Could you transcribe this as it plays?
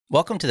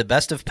Welcome to the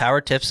Best of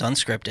Power Tips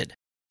Unscripted.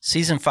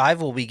 Season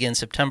 5 will begin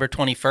September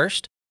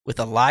 21st with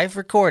a live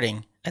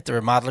recording at the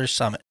Remodelers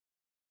Summit.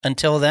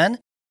 Until then,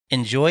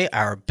 enjoy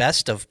our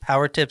Best of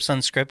Power Tips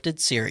Unscripted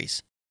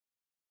series.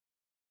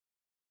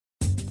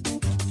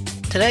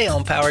 Today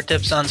on Power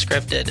Tips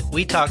Unscripted,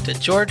 we talk to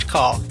George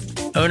Call,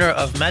 owner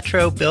of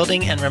Metro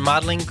Building and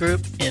Remodeling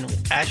Group in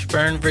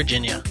Ashburn,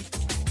 Virginia.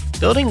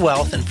 Building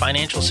wealth and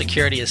financial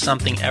security is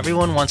something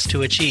everyone wants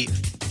to achieve.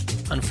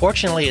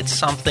 Unfortunately, it's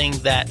something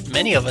that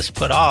many of us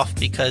put off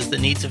because the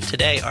needs of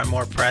today are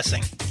more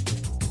pressing.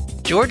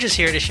 George is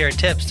here to share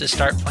tips to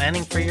start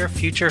planning for your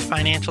future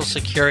financial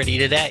security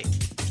today,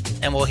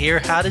 and we'll hear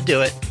how to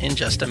do it in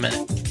just a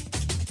minute.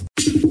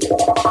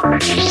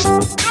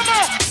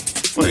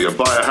 Well, you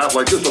buy a hat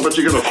like this, I bet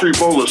you get a free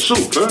bowl of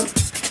soup, huh?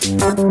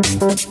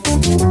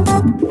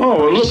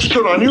 Oh, it looks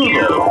good on you,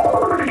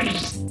 though.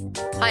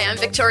 Hi, I'm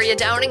Victoria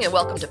Downing, and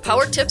welcome to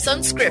Power Tips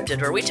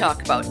Unscripted, where we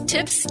talk about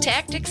tips,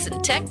 tactics,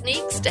 and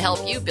techniques to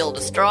help you build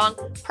a strong,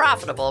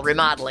 profitable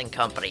remodeling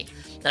company.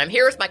 And I'm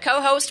here with my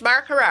co-host,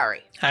 Mark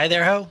Harari. Hi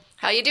there, Ho.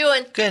 How you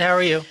doing? Good, how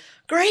are you?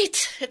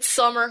 Great. It's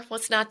summer.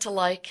 What's not to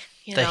like?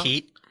 The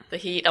heat? The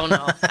heat. Oh,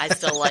 no. I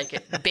still like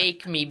it.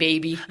 Bake me,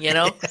 baby, you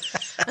know?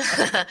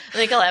 I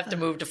think I'll have to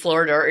move to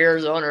Florida or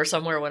Arizona or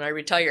somewhere when I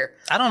retire.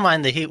 I don't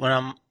mind the heat when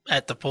I'm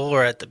at the pool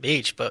or at the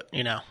beach, but,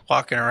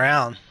 walking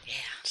around,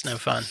 it's no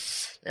fun.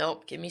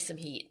 Nope, give me some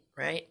heat,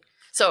 right?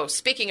 So,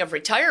 speaking of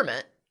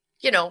retirement,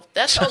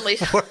 that's only...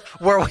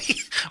 were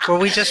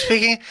we just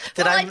speaking?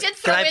 Did I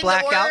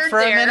black out for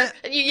a minute?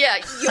 Yeah,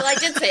 I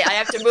did say I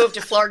have to move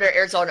to Florida or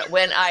Arizona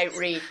when I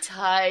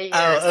retire.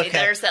 Oh, okay. See,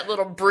 there's that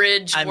little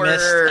bridge I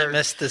word.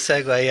 missed the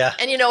segue, yeah.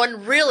 And,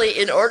 and really,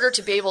 in order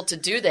to be able to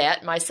do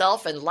that,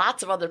 myself and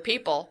lots of other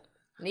people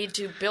need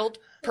to build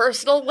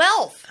personal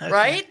wealth, okay.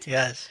 Right?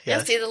 Yes. You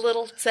see the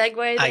little segue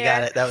there? I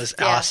got it. That was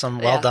awesome.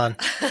 Well done.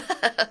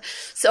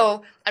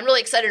 So I'm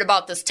really excited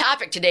about this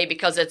topic today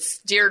because it's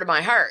dear to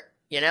my heart,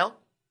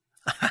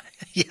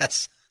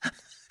 Yes.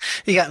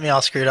 You got me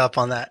all screwed up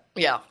on that.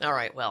 Yeah. All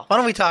right. Well, why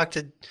don't we talk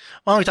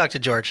to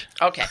George?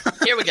 Okay.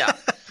 Here we go.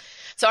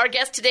 So our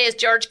guest today is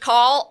George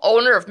Call,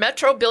 owner of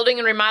Metro Building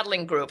and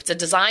Remodeling Group. It's a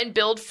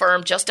design-build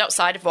firm just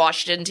outside of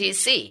Washington,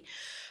 D.C.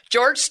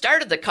 George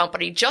started the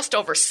company just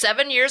over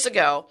 7 years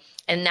ago,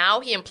 and now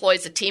he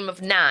employs a team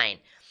of 9.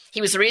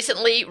 He was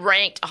recently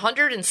ranked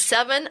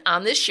 107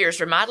 on this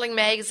year's Remodeling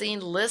Magazine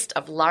list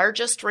of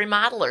largest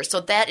remodelers. So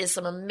that is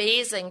some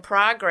amazing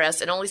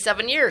progress in only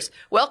 7 years.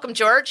 Welcome,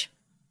 George.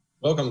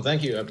 Welcome.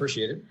 Thank you. I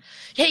appreciate it.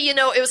 Hey,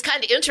 it was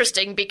kind of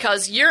interesting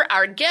because you're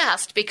our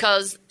guest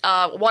because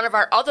one of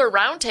our other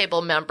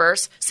roundtable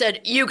members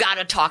said, you got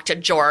to talk to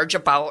George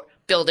about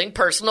building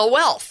personal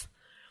wealth.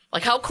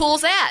 Like, how cool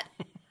is that?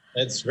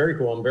 It's very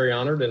cool. I'm very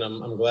honored, and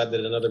I'm glad that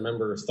another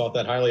member thought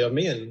that highly of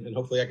me, and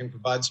hopefully I can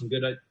provide some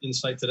good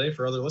insight today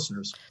for other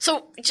listeners.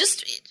 So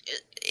just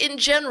in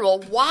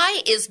general,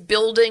 why is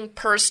building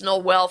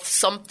personal wealth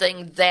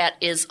something that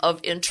is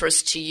of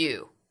interest to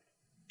you?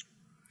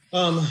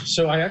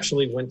 So I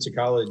actually went to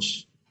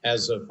college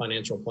as a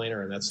financial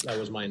planner, and that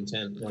was my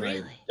intent when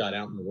I got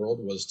out in the world,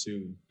 was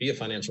to be a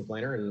financial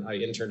planner, and I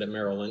interned at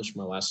Merrill Lynch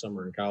my last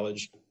summer in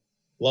college.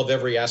 Love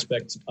every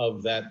aspect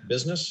of that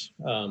business.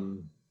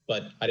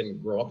 But I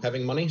didn't grow up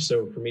having money.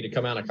 So for me to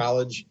come out of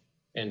college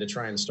and to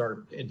try and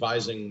start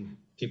advising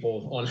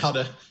people on how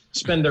to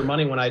spend their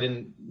money when I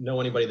didn't know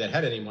anybody that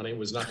had any money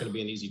was not going to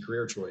be an easy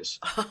career choice.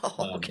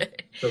 Oh, okay.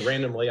 So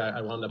randomly,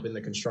 I wound up in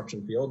the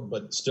construction field,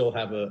 but still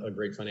have a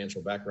great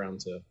financial background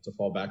to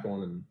fall back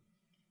on, and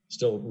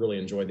still really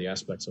enjoy the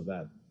aspects of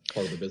that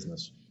part of the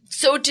business.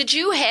 So did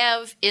you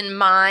have in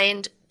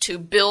mind to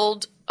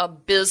build a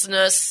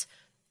business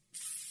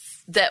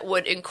that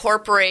would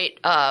incorporate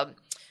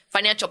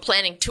financial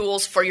planning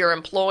tools for your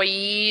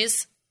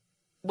employees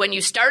when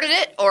you started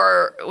it,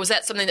 or was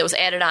that something that was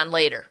added on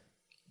later?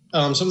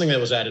 Something that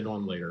was added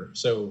on later.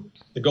 So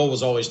the goal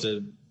was always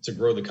to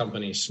grow the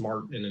company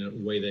smart and in a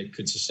way that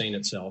could sustain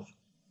itself.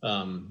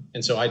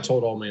 And so I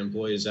told all my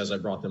employees as I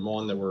brought them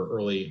on that were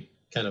early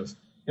kind of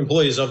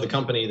employees of the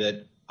company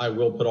that I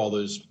will put all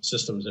those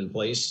systems in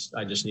place.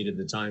 I just needed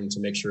the time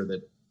to make sure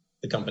that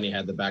the company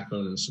had the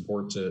backbone and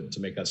support to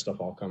make that stuff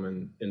all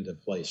come into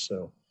place.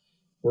 So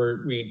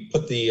we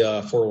put the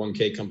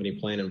 401k company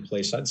plan in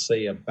place, I'd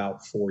say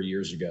about 4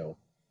 years ago.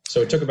 So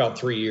it took about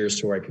 3 years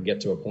to where I could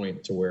get to a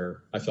point to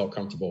where I felt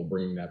comfortable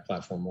bringing that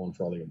platform on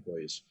for all the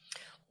employees.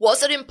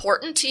 Was it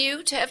important to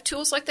you to have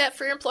tools like that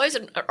for your employees,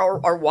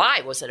 or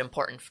why was it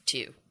important to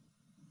you?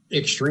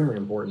 Extremely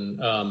important,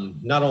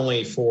 not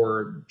only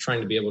for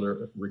trying to be able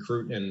to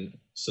recruit and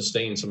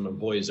sustain some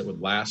employees that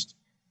would last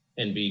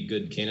and be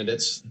good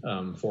candidates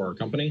for our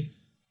company,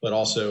 but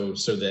also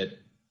so that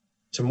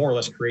to more or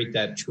less create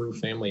that true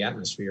family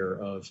atmosphere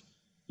of,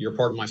 you're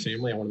part of my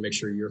family. I want to make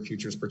sure your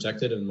future is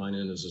protected and mine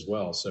is as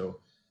well. So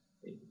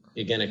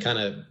again, it kind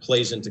of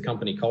plays into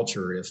company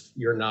culture. If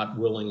you're not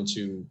willing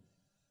to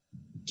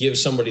give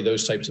somebody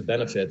those types of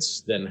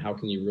benefits, then how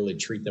can you really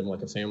treat them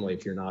like a family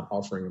if you're not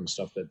offering them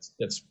stuff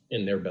that's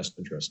in their best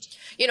interest?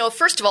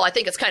 First of all, I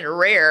think it's kind of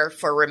rare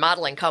for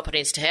remodeling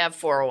companies to have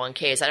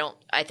 401ks.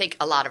 I think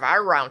a lot of our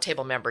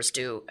roundtable members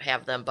do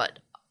have them, but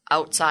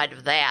outside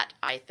of that,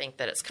 I think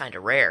that it's kind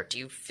of rare. Do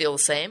you feel the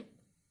same?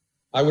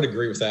 I would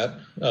agree with that.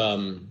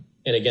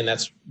 And again,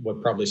 that's what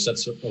probably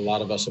sets a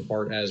lot of us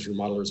apart as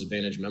Remodelers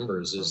Advantage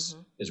members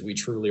is we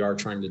truly are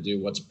trying to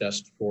do what's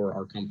best for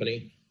our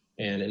company.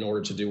 And in order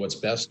to do what's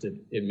best,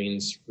 it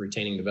means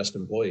retaining the best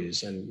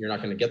employees. And you're not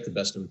going to get the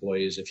best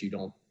employees if you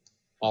don't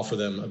offer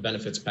them a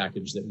benefits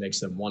package that makes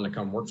them want to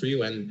come work for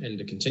you and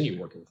to continue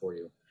working for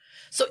you.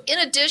 So in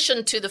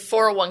addition to the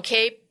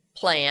 401k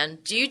plan,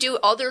 do you do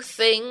other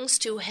things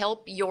to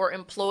help your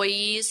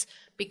employees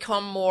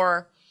become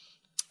more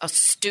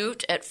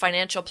astute at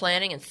financial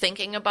planning and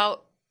thinking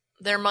about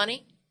their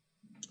money?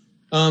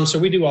 So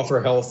we do offer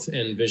health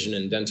and vision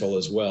and dental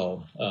as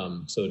well.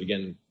 So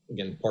again,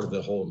 part of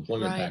the whole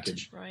employment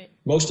package. Right.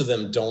 Most of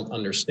them don't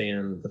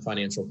understand the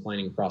financial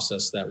planning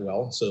process that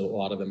well. So a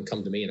lot of them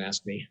come to me and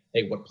ask me,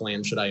 hey, what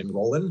plan should I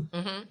enroll in?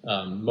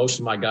 Most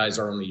of my guys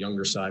are on the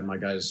younger side. My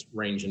guys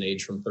range in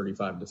age from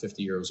 35 to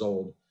 50 years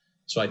old.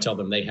 So I tell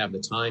them they have the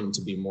time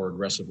to be more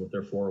aggressive with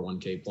their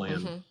 401k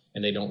plan,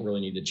 and they don't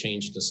really need to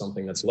change to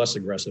something that's less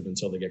aggressive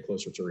until they get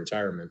closer to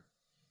retirement.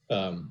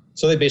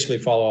 So they basically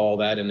follow all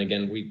that. And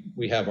again,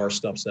 we have our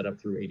stuff set up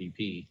through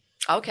ADP.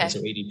 Okay. And so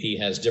ADP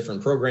has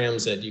different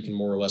programs that you can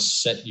more or less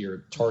set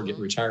your target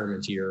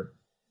retirement year,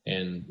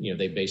 and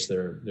they base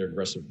their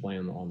aggressive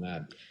plan on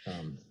that.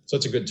 So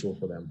it's a good tool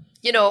for them.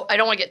 I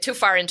don't want to get too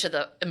far into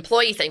the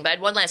employee thing, but I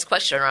had one last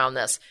question around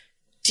this.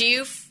 Do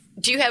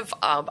you have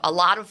a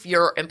lot of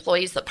your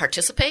employees that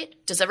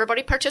participate? Does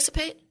everybody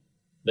participate?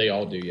 They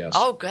all do, yes.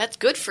 Oh, that's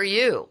good for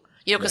you.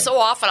 Because so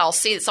often I'll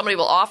see that somebody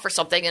will offer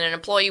something and an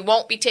employee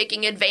won't be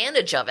taking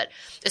advantage of it,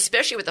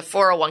 especially with the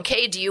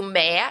 401k. Do you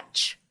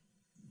match?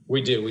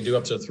 We do. We do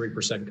up to a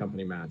 3%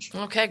 company match.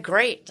 Okay,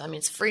 great. I mean,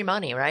 it's free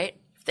money, right?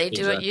 If they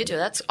do it, you do.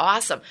 That's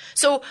awesome.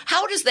 So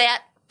how does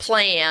that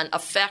plan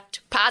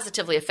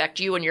positively affect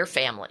you and your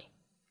family?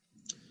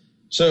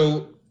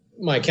 So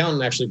my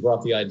accountant actually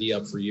brought the idea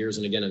up for years.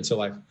 And again,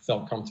 until I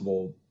felt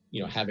comfortable,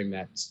 having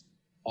that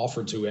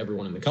offered to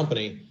everyone in the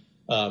company,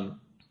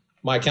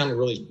 my accountant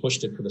really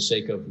pushed it for the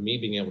sake of me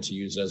being able to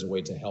use it as a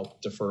way to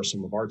help defer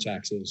some of our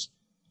taxes.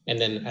 And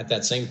then at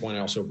that same point, I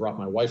also brought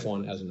my wife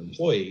on as an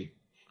employee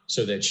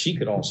so that she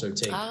could also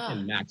take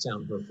and max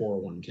out her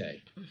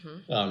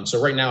 401k.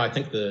 So right now, I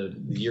think the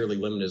yearly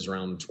limit is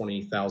around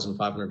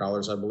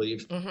 $20,500, I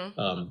believe.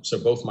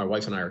 So both my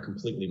wife and I are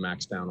completely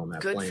maxed out on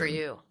that plan. Good for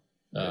you.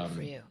 Good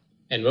for you.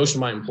 And most of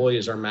my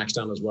employees are maxed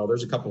out as well.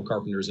 There's a couple of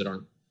carpenters that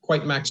aren't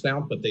quite maxed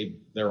out, but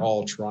they're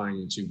all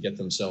trying to get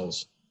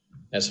themselves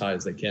as high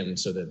as they can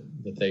so that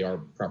they are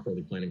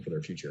properly planning for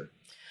their future.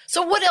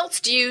 So what else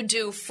do you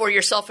do for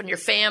yourself and your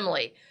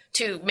family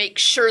to make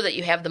sure that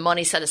you have the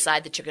money set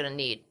aside that you're going to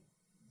need?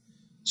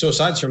 So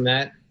aside from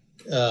that,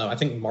 I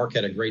think Mark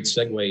had a great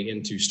segue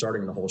into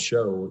starting the whole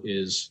show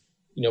is,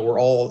 we're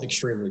all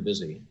extremely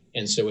busy.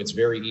 And so it's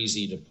very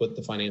easy to put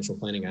the financial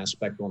planning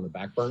aspect on the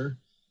back burner.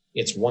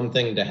 It's one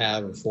thing to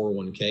have a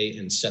 401k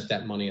and set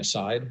that money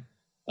aside.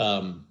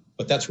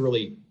 But that's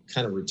really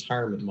kind of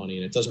retirement money,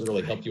 and it doesn't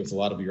really help you with a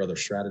lot of your other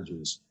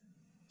strategies.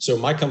 So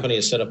my company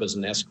is set up as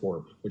an S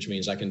Corp, which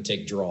means I can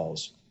take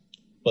draws.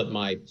 But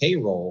my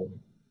payroll,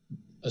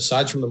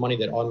 aside from the money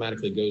that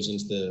automatically goes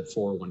into the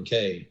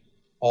 401k,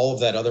 all of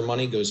that other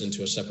money goes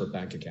into a separate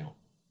bank account.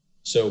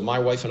 So my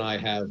wife and I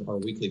have our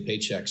weekly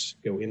paychecks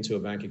go into a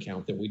bank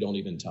account that we don't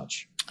even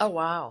touch. Oh,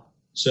 wow.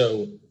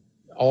 So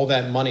all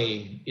that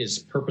money is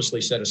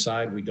purposely set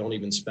aside. We don't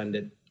even spend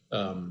it.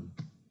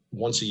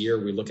 Once a year,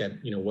 we look at,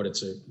 what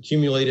it's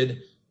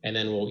accumulated, and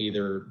then we'll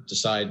either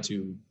decide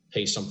to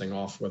pay something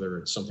off, whether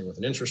it's something with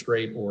an interest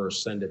rate, or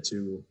send it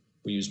to,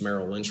 we use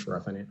Merrill Lynch for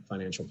our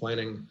financial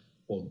planning.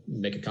 We'll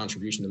make a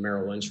contribution to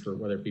Merrill Lynch for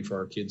whether it be for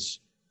our kids'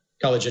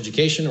 college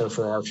education or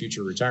for our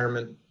future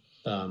retirement.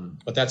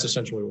 But that's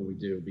essentially what we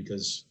do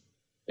because,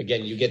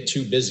 again, you get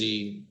too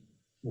busy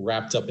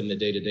wrapped up in the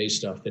day-to-day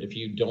stuff that if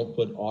you don't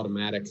put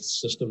automatic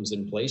systems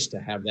in place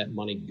to have that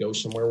money go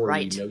somewhere where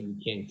you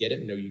can't get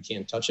it, you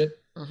can't touch it,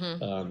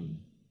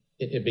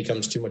 it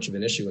becomes too much of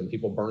an issue and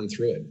people burn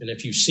through it. And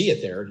if you see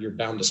it there, you're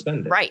bound to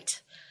spend it. Right.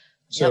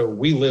 So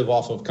we live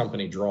off of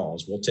company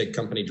draws. We'll take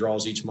company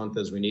draws each month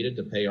as we need it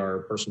to pay our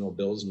personal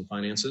bills and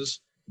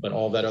finances. But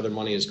all that other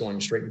money is going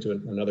straight into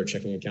another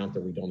checking account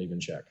that we don't even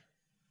check.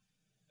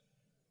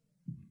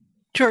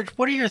 George,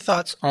 what are your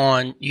thoughts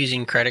on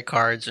using credit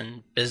cards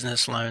and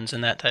business loans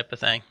and that type of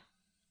thing?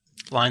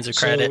 Lines of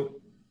credit?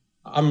 So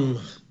I'm,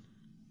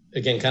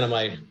 again, kind of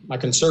my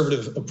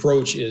conservative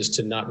approach is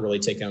to not really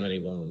take out any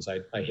loans.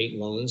 I hate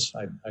loans.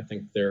 I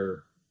think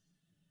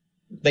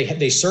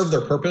they serve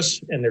their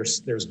purpose, and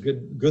there's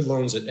good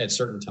loans at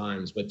certain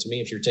times. But to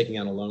me, if you're taking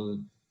out a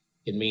loan,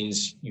 it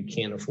means you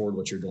can't afford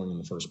what you're doing in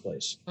the first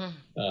place.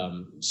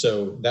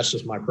 So that's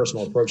just my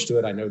personal approach to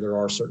it. I know there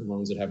are certain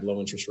loans that have low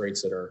interest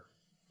rates that are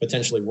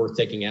potentially worth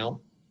taking out.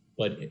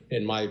 But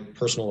in my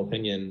personal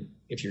opinion,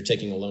 if you're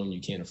taking a loan, you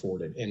can't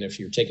afford it. And if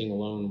you're taking a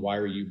loan, why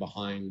are you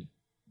behind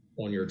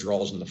on your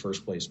draws in the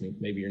first place?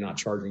 Maybe you're not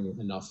charging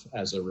enough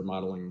as a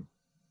remodeling,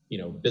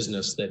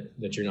 business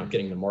that you're not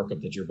getting the markup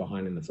that you're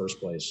behind in the first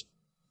place.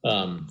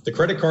 The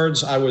credit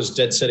cards, I was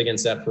dead set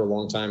against that for a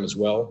long time as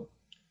well.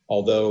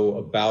 Although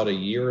about a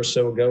year or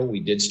so ago, we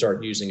did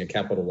start using a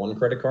Capital One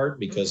credit card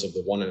because of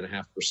the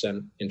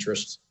 1.5%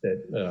 interest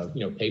that,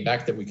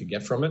 payback that we could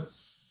get from it.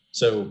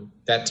 So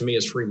that to me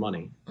is free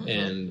money. Mm-hmm.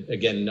 And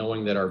again,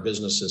 knowing that our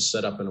business is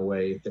set up in a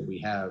way that we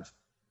have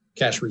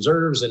cash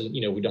reserves and,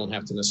 we don't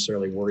have to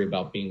necessarily worry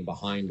about being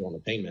behind on a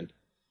payment.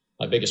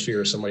 My biggest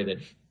fear is somebody that,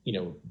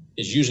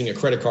 is using a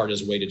credit card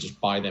as a way to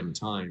just buy them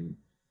time.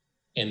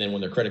 And then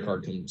when their credit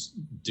card comes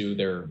due,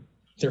 they're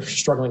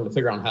struggling to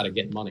figure out how to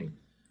get money.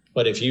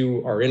 But if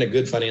you are in a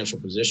good financial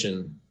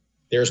position,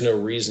 there's no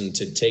reason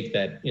to take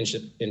that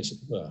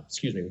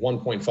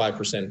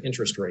 1.5%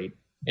 interest rate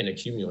and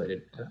accumulate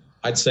it.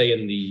 I'd say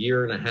in the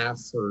year and a half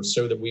or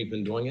so that we've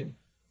been doing it,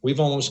 we've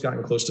almost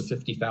gotten close to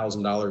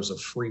 $50,000 of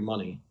free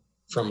money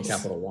from nice.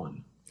 Capital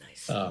One.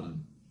 Nice.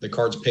 The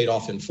card's paid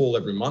off in full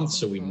every month,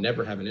 so we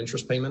never have an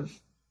interest payment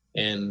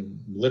and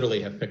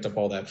literally have picked up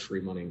all that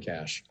free money in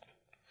cash.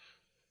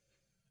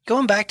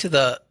 Going back to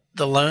the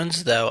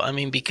loans, though,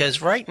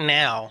 because right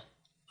now,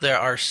 there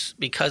are,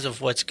 because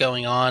of what's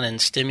going on and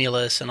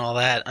stimulus and all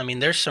that,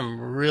 there's some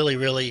really,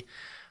 really,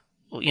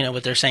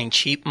 what they're saying,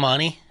 cheap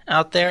money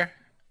out there.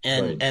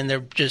 And right. And they're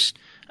just,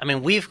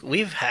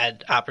 we've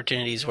had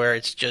opportunities where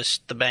it's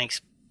just the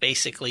bank's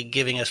basically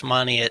giving us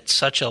money at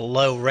such a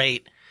low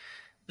rate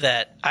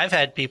that I've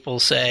had people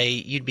say,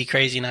 you'd be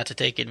crazy not to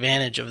take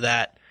advantage of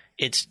that.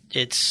 It's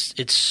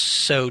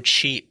so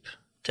cheap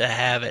to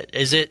have it.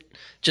 Is it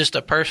just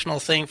a personal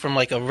thing from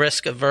like a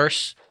risk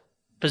averse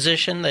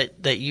position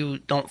that you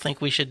don't think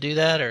we should do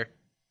that, or?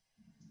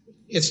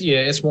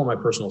 It's more my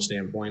personal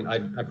standpoint.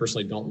 I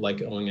personally don't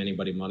like owing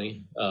anybody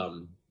money.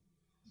 And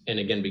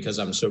again, because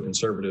I'm so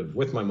conservative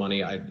with my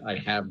money, I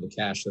have the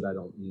cash that I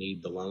don't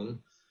need the loan.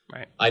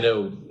 Right. I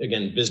know,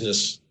 again,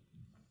 business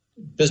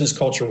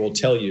culture will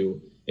tell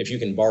you if you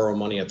can borrow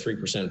money at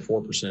 3%,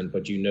 4%,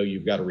 but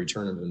you've got a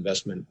return of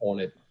investment on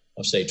it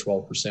of say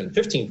 12%,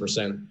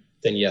 15%,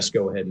 then yes,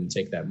 go ahead and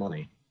take that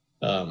money.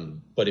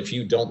 But if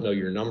you don't know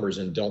your numbers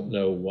and don't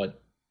know what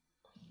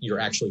you're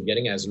actually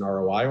getting as an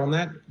ROI on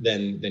that,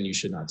 then you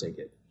should not take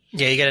it.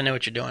 Yeah, you got to know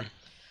what you're doing.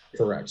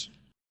 Correct.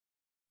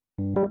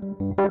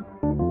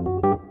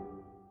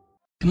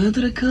 Come out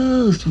to the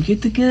coast. We'll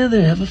get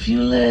together. Have a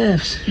few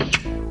laughs.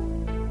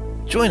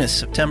 Join us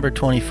September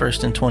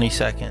 21st and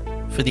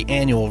 22nd for the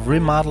annual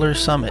Remodelers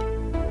Summit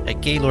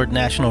at Gaylord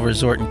National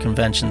Resort and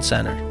Convention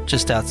Center,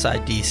 just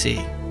outside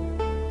D.C.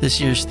 This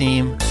year's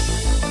theme,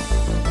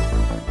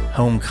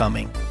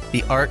 Homecoming,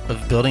 the art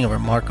of building a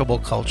remarkable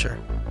culture,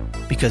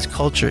 because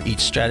culture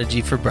eats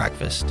strategy for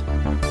breakfast.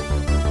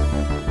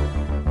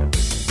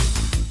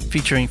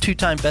 Featuring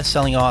two-time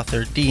best-selling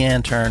author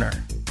Deanne Turner,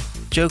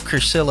 Joe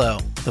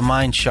Cursillo, the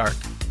Mind Shark,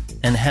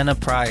 and Henna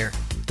Pryor,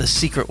 the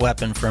secret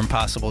weapon for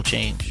impossible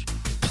change.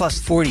 Plus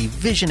 40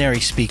 visionary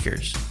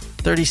speakers,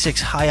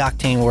 36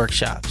 high-octane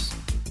workshops,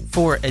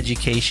 4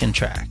 education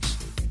tracks,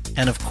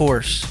 and of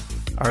course,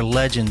 our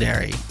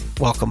legendary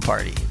welcome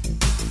party.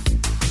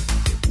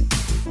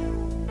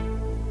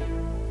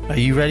 Are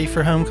you ready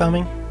for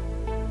homecoming?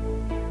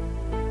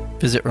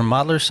 Visit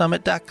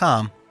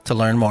remodelersummit.com to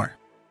learn more.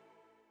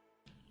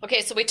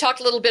 Okay, so we talked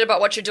a little bit about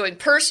what you're doing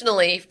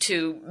personally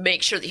to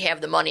make sure that you have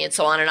the money and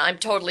so on, and I'm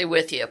totally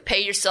with you.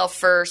 Pay yourself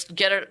first.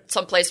 Get it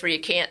someplace where you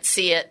can't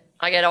see it.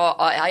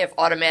 I have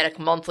automatic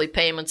monthly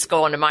payments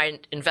going to my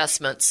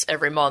investments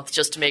every month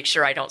just to make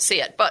sure I don't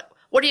see it. But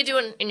what are you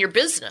doing in your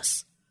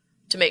business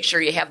to make sure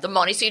you have the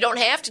money so you don't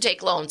have to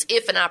take loans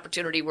if an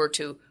opportunity were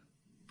to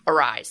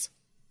arise?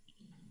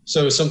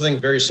 So something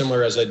very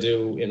similar as I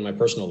do in my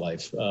personal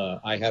life.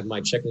 I have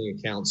my checking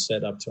account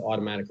set up to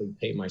automatically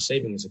pay my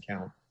savings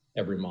account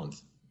every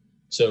month.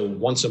 So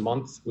once a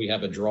month, we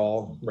have a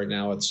draw. Right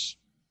now,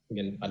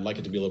 again, I'd like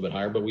it to be a little bit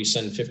higher, but we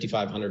send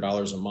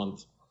 $5,500 a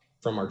month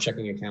from our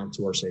checking account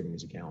to our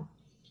savings account.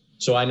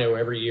 So I know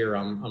every year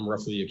I'm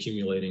roughly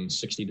accumulating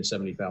 $60,000 to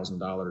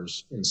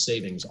 $70,000 in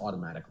savings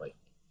automatically.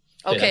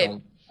 Okay.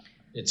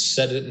 It's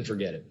set it and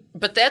forget it.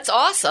 But that's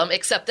awesome,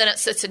 except then it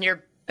sits in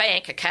your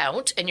bank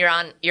account and you're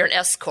an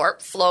S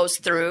Corp, flows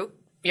through.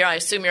 I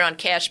assume you're on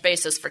cash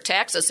basis for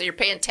taxes, so you're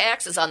paying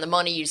taxes on the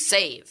money you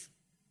save.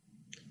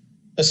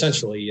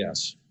 Essentially,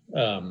 yes.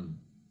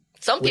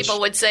 Some people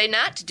would say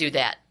not to do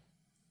that.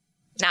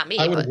 Not me.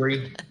 I would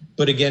agree.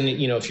 But again,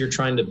 if you're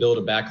trying to build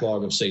a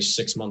backlog of, say,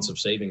 6 months of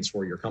savings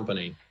for your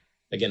company,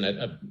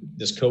 again,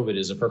 this COVID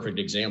is a perfect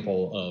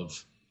example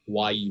of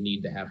why you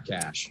need to have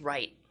cash.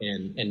 Right.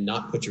 And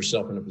not put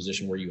yourself in a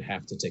position where you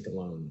have to take a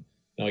loan.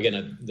 Now,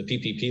 again, the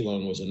PPP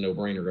loan was a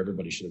no-brainer.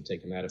 Everybody should have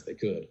taken that if they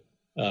could.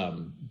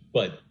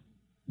 But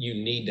you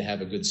need to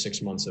have a good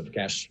 6 months of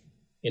cash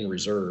in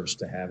reserves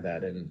to have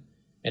that. And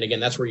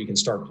again, that's where you can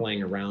start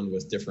playing around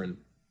with different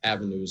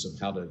avenues of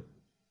how to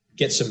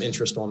get some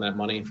interest on that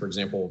money. For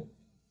example,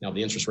 Now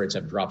the interest rates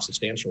have dropped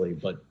substantially,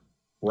 but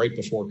right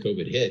before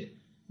COVID hit,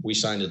 we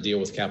signed a deal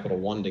with Capital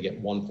One to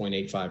get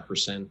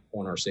 1.85%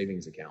 on our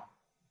savings account.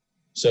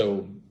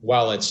 So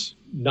while it's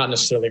not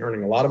necessarily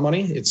earning a lot of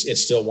money,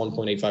 it's still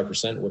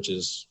 1.85%, which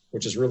is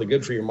really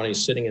good for your money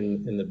sitting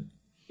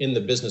in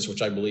the business,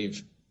 which I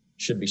believe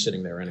should be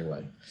sitting there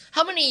anyway.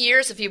 How many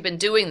years have you been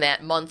doing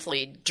that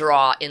monthly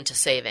draw into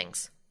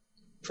savings?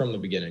 From the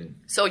beginning.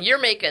 So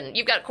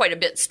you've got quite a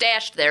bit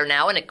stashed there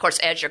now, and of course,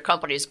 as your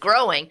company is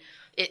growing,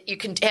 you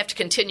can have to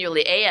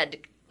continually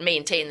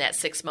maintain that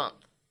 6 month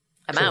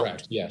amount.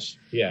 Correct. Yes.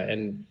 Yeah.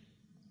 And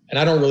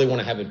I don't really want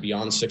to have it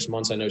beyond 6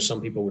 months. I know some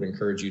people would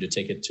encourage you to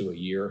take it to a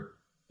year.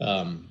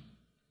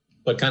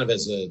 But kind of I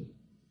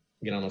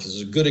don't know if this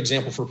is a good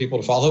example for people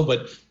to follow,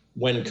 but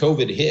when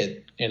COVID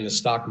hit and the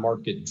stock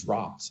market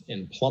dropped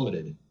and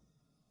plummeted,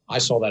 I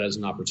saw that as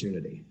an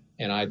opportunity.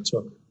 And I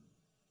took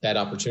that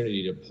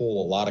opportunity to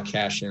pull a lot of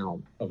cash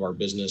out of our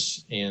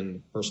business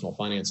and personal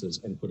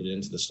finances and put it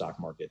into the stock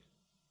market.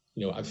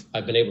 You know,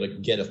 I've been able to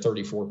get a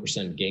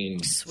 34% gain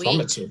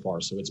from it so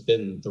far. So it's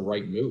been the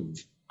right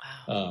move.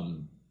 Wow.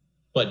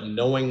 But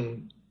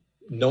knowing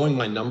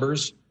my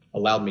numbers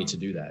allowed me to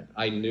do that.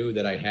 I knew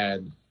that I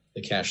had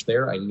the cash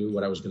there. I knew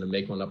what I was going to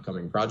make on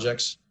upcoming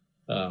projects,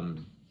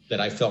 that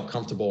I felt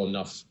comfortable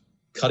enough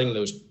cutting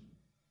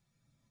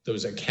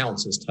those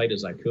accounts as tight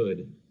as I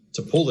could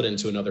to pull it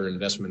into another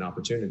investment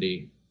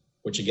opportunity,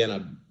 which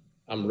again,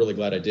 I'm really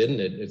glad I did. And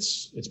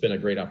it's been a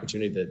great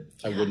opportunity that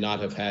I would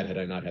not have had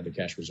I not had the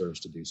cash reserves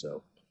to do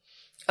so.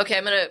 Okay.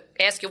 I'm going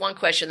to ask you one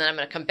question, then I'm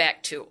going to come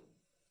back to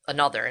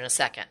another in a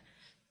second.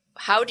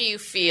 How do you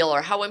feel,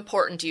 or how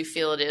important do you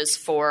feel it is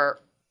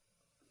for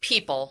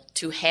people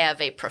to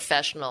have a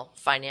professional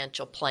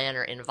financial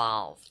planner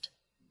involved?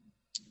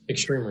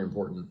 Extremely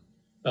important.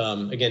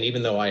 Again,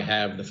 even though I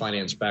have the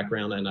finance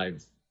background and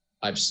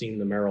I've seen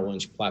the Merrill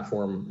Lynch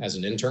platform as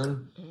an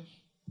intern,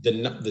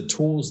 the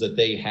tools that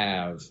they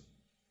have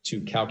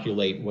to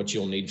calculate what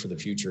you'll need for the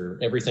future,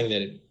 everything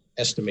that it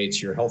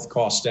estimates your health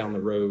costs down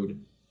the road,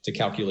 to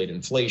calculate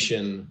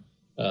inflation,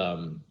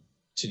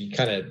 to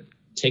kind of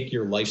take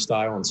your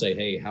lifestyle and say,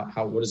 hey,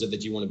 what is it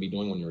that you want to be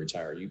doing when you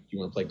retire? You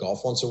want to play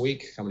golf once a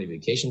week? How many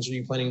vacations are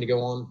you planning to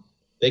go on?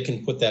 They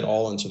can put that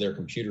all into their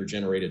computer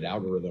generated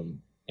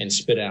algorithm and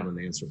spit out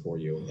an answer for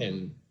you.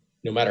 And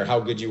no matter how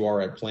good you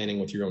are at planning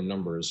with your own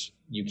numbers,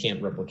 you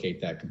can't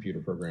replicate that computer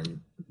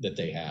program that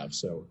they have.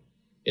 So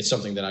it's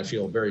something that I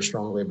feel very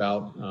strongly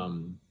about.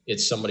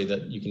 It's somebody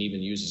that you can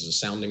even use as a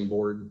sounding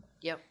board.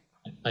 Yep.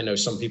 I know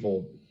some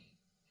people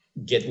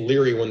get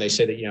leery when they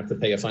say that you have to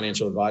pay a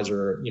financial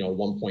advisor,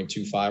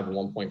 1.25 or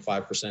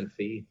 1.5%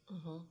 fee.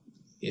 Mm-hmm.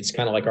 It's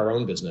kind of like our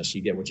own business.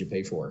 You get what you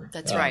pay for.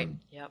 That's right.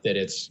 Yep. That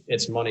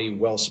it's money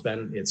well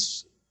spent.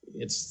 It's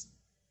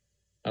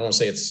I don't want to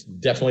say it's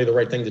definitely the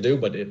right thing to do,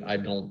 but I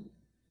don't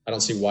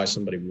see why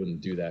somebody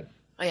wouldn't do that.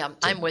 Oh, yeah,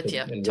 I'm with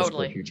you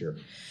totally. Future.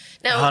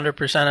 Now,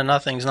 100% of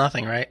nothing's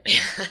nothing, right?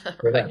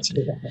 Right.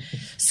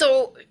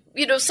 So,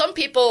 some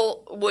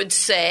people would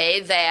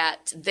say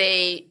that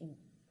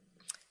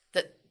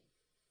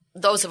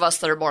those of us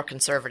that are more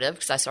conservative,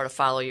 because I sort of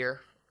follow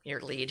your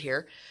lead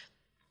here,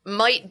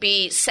 might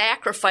be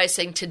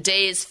sacrificing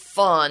today's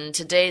fun,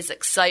 today's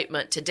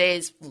excitement,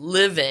 today's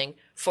living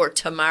for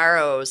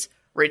tomorrow's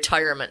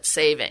retirement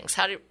savings.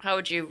 How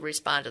would you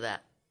respond to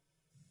that?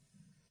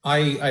 I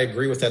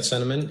agree with that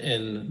sentiment,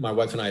 and my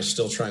wife and I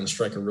still try and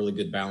strike a really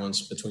good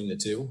balance between the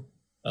two.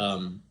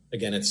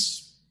 Again,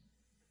 it's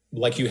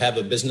like you have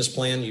a business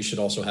plan, you should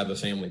also have a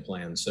family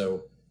plan.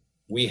 So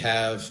we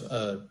have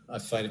a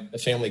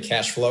family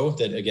cash flow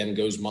that, again,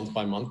 goes month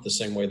by month, the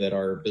same way that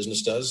our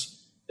business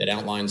does, that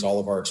outlines all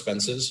of our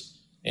expenses,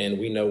 and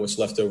we know what's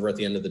left over at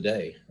the end of the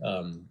day.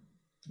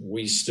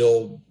 We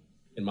still,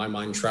 in my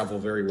mind, travel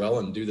very well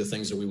and do the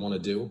things that we want to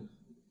do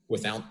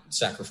without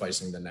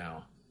sacrificing the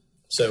now.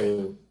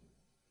 So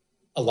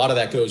a lot of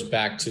that goes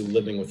back to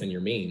living within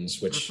your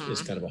means, which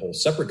is kind of a whole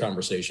separate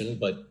conversation.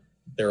 But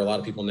there are a lot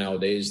of people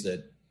nowadays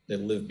that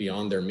live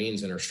beyond their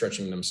means and are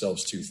stretching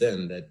themselves too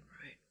thin, that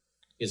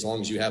as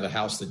long as you have a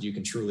house that you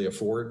can truly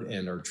afford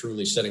and are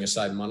truly setting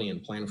aside money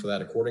and plan for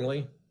that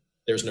accordingly,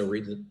 there's no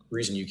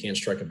reason you can't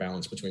strike a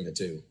balance between the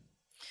two.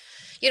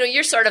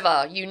 You're sort of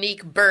a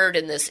unique bird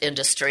in this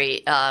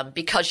industry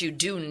because you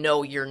do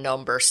know your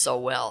numbers so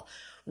well.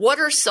 What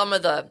are some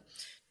of the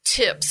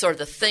tips or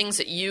the things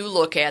that you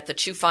look at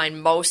that you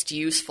find most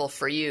useful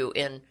for you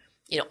in,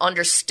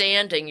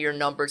 understanding your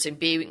numbers and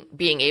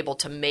being able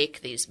to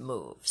make these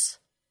moves?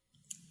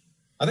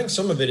 I think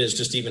some of it is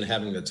just even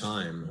having the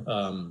time.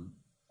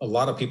 A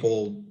lot of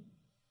people,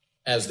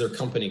 as their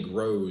company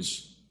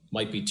grows,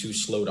 might be too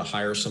slow to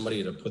hire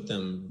somebody to put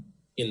them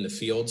in the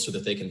field so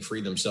that they can free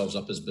themselves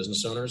up as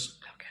business owners.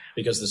 Okay.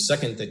 Because the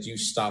second that you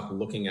stop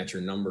looking at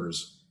your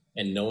numbers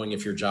and knowing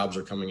if your jobs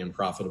are coming in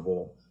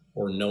profitable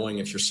or knowing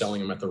if you're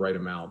selling them at the right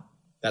amount,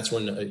 that's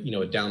when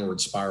a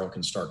downward spiral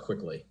can start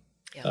quickly.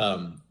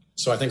 Yeah.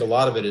 So I think a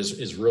lot of it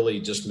is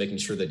really just making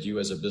sure that you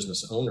as a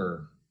business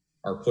owner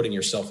are putting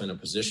yourself in a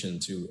position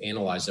to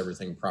analyze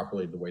everything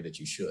properly the way that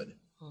you should.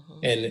 Mm-hmm.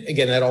 And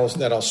again, that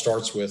all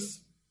starts with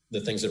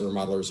the things that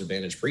Remodelers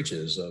Advantage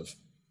preaches of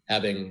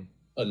having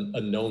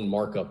a known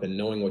markup and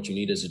knowing what you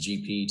need as a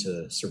GP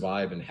to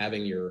survive and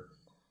having your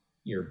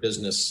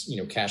business,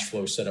 cash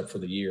flow set up for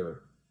the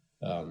year,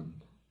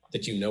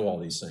 that all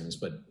these things.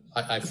 But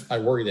I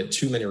worry that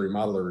too many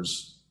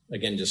remodelers,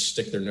 again, just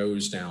stick their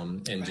nose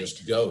down and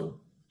just go.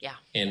 Yeah.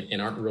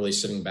 And aren't really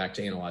sitting back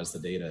to analyze the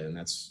data. And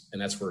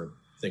that's where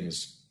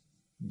things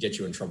get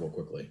you in trouble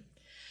quickly.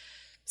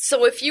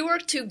 So if you were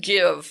to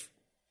give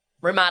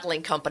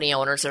remodeling company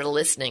owners that are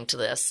listening to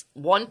this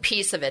one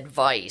piece of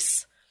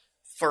advice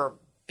for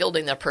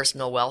building their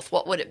personal wealth,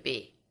 what would it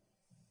be?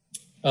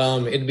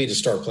 It'd be to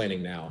start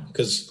planning now,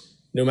 because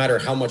no matter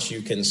how much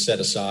you can set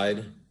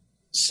aside,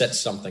 set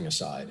something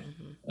aside.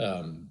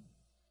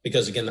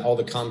 Because again, all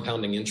the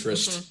compounding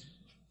interest,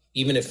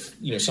 even if,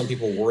 some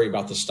people worry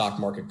about the stock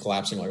market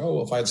collapsing, like,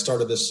 oh, if I had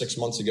started this 6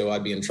 months ago,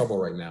 I'd be in trouble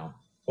right now.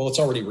 Well, it's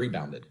already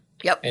rebounded.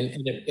 Yep. And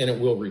it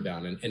will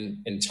rebound,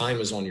 and time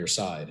is on your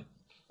side.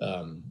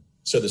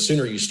 So the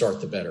sooner you start,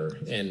 the better.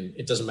 And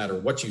it doesn't matter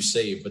what you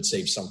save, but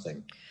save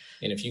something.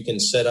 And if you can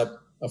set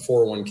up a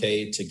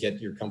 401k to get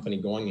your company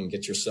going and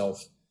get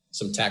yourself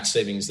some tax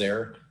savings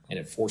there, and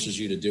it forces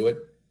you to do it,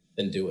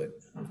 then do it.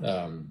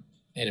 And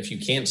if you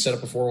can't set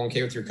up a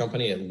 401k with your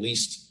company, at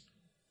least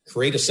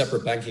create a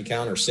separate bank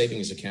account or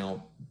savings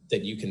account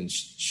that you can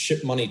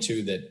ship money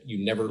to that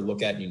you never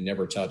look at and you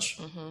never touch,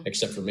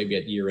 except for maybe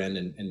at year end,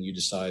 and you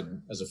decide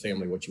as a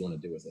family what you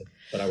want to do with it.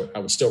 But I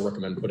would still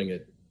recommend putting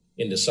it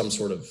into some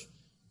sort of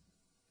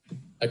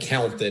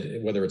account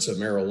that, whether it's a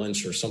Merrill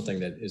Lynch or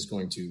something that is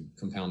going to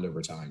compound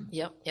over time.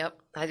 Yep.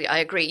 I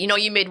agree.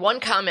 You made one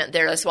comment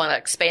there I just want to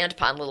expand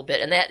upon a little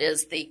bit, and that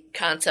is the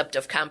concept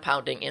of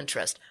compounding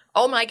interest.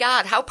 Oh my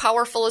God, how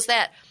powerful is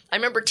that? I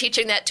remember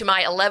teaching that to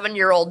my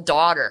 11-year-old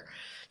daughter,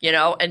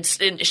 and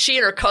she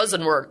and her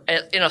cousin were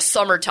in a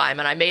summertime,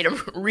 and I made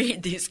them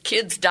read these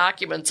kids'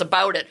 documents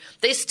about it.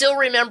 They still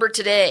remember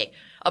today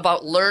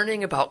about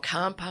learning about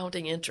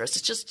compounding interest.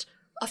 It's just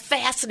a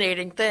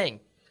fascinating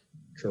thing.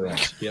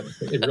 Correct. Yep,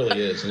 it really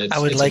is. And I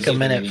would like a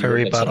minute for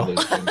rebuttal.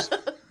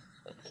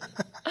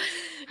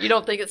 You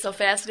don't think it's so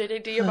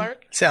fascinating, do you,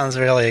 Mark? Sounds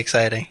really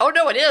exciting. Oh,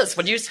 no, it is.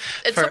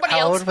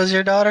 How old was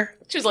your daughter?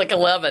 She was like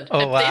 11. Oh,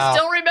 and wow. They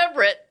still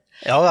remember it.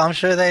 Oh, I'm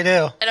sure they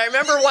do. And I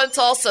remember once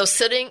also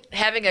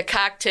having a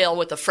cocktail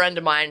with a friend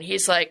of mine.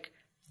 He's like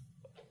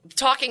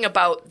talking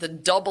about the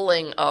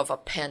doubling of a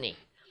penny.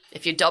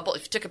 If you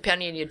took a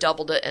penny and you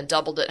doubled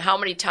it, how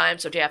many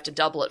times would you have to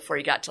double it before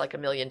you got to like $1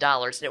 million?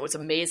 And it was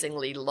an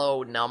amazingly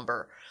low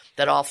number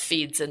that all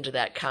feeds into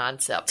that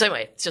concept. So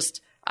anyway, it's just,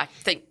 I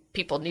think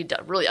people need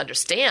to really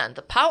understand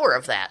the power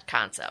of that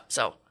concept.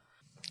 So,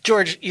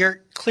 George,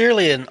 you're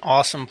clearly an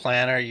awesome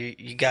planner.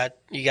 You got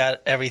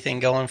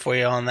everything going for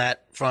you on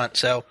that front.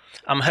 So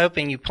I'm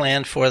hoping you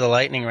planned for the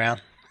lightning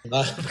round.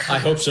 I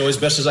hope so, as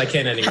best as I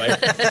can anyway.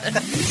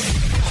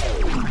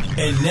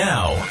 And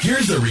now,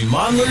 here's the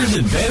Remodelers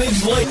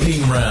Advantage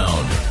Lightning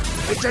Round.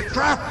 It's a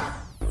trap!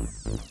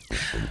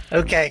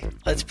 Okay,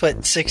 let's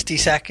put 60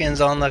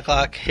 seconds on the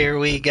clock. Here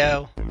we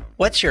go.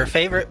 What's your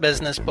favorite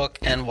business book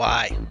and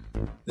why?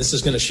 This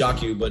is going to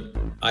shock you, but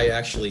I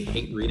actually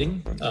hate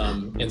reading.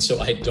 And so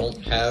I don't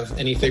have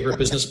any favorite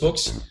business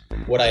books.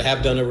 What I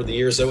have done over the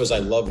years, though, is I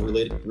love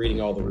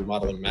reading all the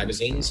remodeling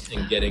magazines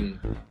and getting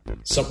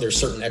there's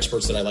certain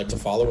experts that I like to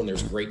follow, and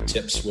there's great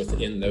tips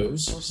within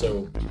those.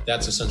 So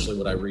that's essentially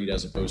what I read,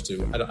 as opposed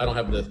to I don't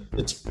have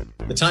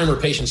the time or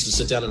patience to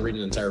sit down and read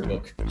an entire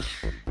book.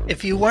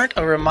 If you weren't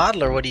a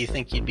remodeler, what do you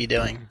think you'd be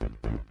doing?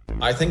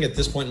 I think at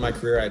this point in my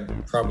career, I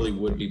probably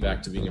would be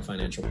back to being a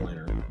financial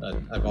planner.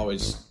 I've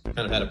always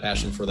kind of had a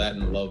passion for that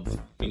and love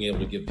being able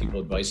to give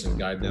people advice and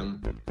guide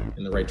them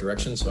in the right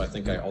direction. So I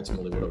think I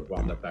ultimately would have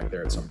wound up back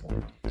there at some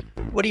point.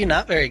 What are you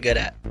not very good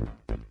at?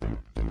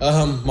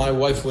 My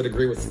wife would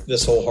agree with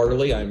this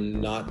wholeheartedly.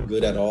 I'm not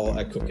good at all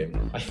at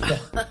cooking.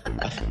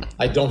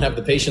 I don't have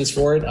the patience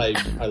for it.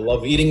 I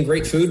love eating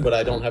great food, but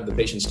I don't have the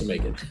patience to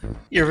make it.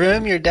 Your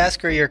room, your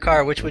desk, or your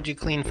car, which would you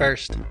clean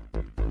first?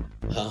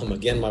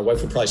 Again, my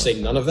wife would probably say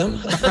none of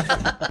them.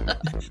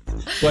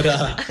 But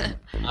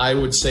I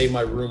would say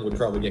my room would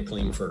probably get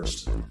cleaned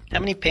first. How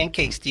many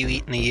pancakes do you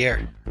eat in a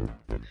year?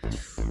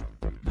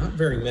 Not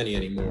very many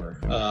anymore.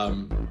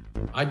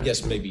 I'd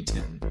guess maybe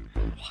 10.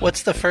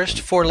 What's the first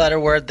 4-letter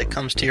word that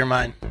comes to your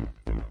mind?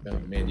 Oh,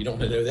 man, you don't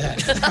want to know that.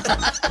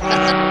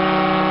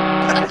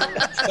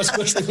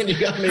 Especially when you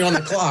got me on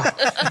the clock.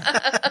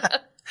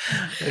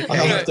 Okay.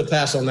 I'll have to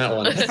pass on that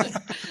one.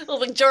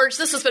 Well, George,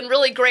 this has been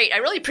really great. I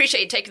really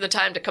appreciate you taking the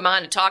time to come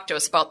on and talk to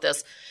us about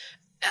this.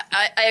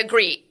 I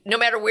agree. No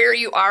matter where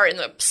you are in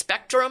the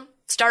spectrum,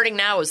 starting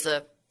now is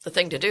the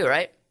thing to do,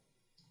 right?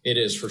 It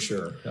is, for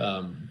sure.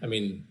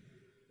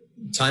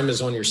 Time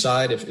is on your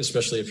side,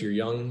 especially if you're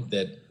young,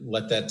 that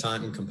let that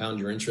time compound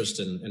your interest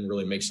and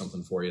really make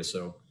something for you.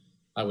 So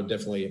I would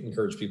definitely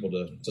encourage people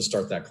to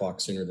start that clock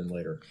sooner than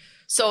later.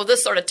 So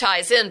this sort of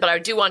ties in, but I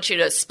do want you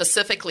to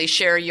specifically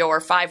share your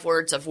 5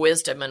 words of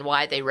wisdom and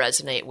why they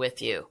resonate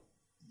with you.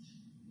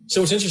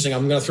 So it's interesting.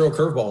 I'm going to throw a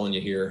curveball on you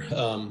here.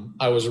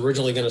 I was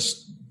originally going to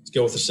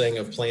go with the saying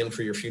of plan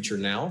for your future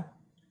now.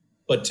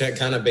 But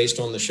kind of based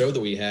on the show that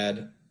we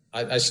had,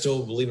 I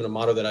still believe in a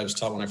motto that I was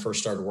taught when I first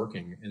started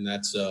working, and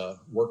that's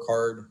work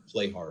hard,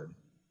 play hard.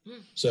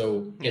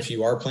 So if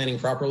you are planning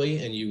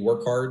properly and you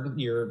work hard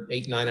your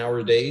 8-9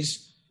 hour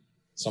days,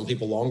 some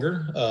people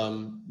longer,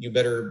 you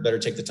better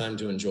take the time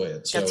to enjoy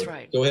it. So that's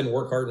right. Go ahead and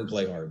work hard and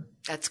play hard.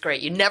 That's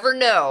great. You never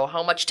know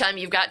how much time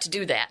you've got to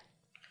do that.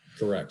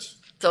 Correct.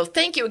 So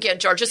thank you again,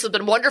 George. This has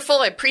been wonderful.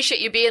 I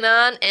appreciate you being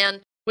on,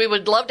 and we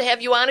would love to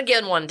have you on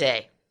again one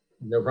day.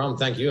 No problem.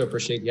 Thank you. I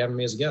appreciate you having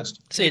me as a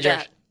guest. See you,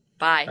 George.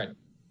 Bye. All right.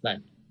 Bye.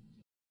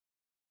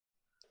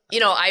 You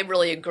know, I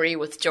really agree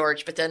with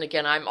George, but then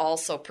again, I'm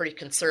also pretty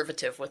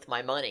conservative with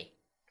my money.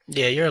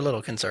 Yeah, you're a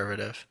little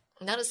conservative.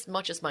 Not as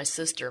much as my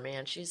sister,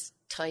 man. She's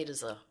tight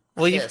as a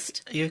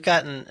fist. You've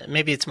gotten,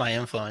 maybe it's my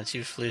influence,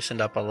 you've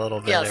loosened up a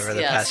little bit over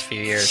the past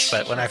few years,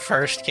 but when I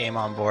first came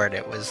on board,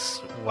 it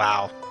was,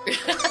 wow.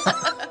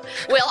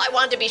 Well, I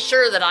wanted to be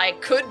sure that I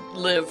could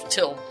live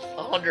till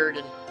 100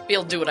 and be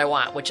able to do what I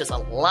want, which is a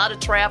lot of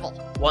travel.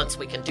 Once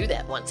we can do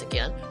that once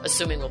again,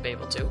 assuming we'll be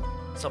able to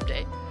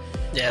someday.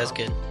 Yeah, that's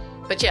good.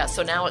 But yeah,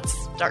 so now it's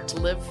start to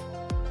live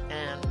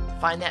and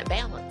find that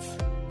balance.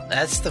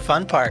 That's the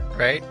fun part,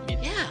 right?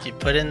 You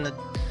put in the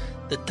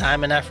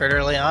time and effort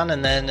early on,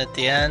 and then at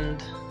the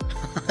end,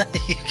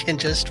 you can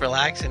just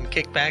relax and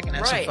kick back and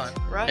have some fun.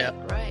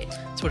 Right.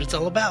 That's what it's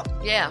all about.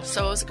 Yeah,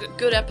 so it was a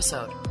good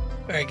episode.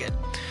 Very good.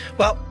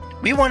 Well,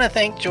 we want to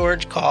thank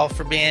George Call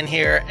for being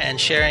here and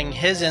sharing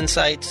his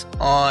insights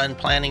on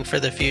planning for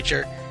the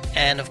future.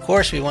 And of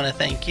course, we want to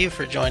thank you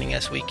for joining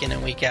us week in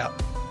and week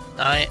out.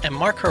 I am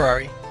Mark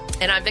Harari.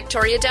 And I'm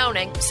Victoria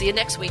Downing. See you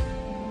next week.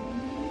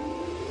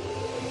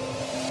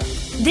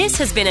 This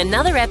has been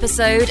another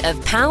episode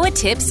of Power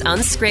Tips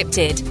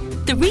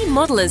Unscripted, the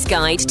Remodeler's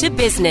Guide to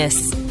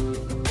Business.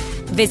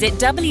 Visit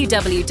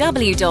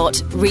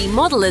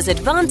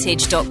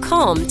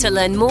www.remodelersadvantage.com to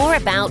learn more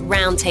about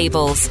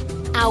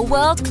Roundtables, our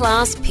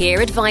world-class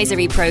peer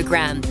advisory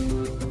program.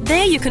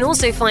 There you can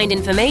also find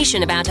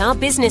information about our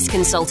business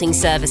consulting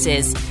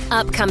services,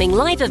 upcoming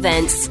live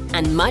events,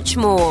 and much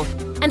more.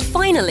 And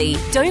finally,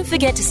 don't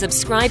forget to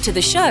subscribe to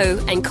the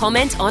show and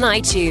comment on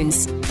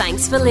iTunes.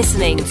 Thanks for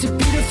listening. It's a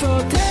beautiful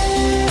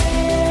day.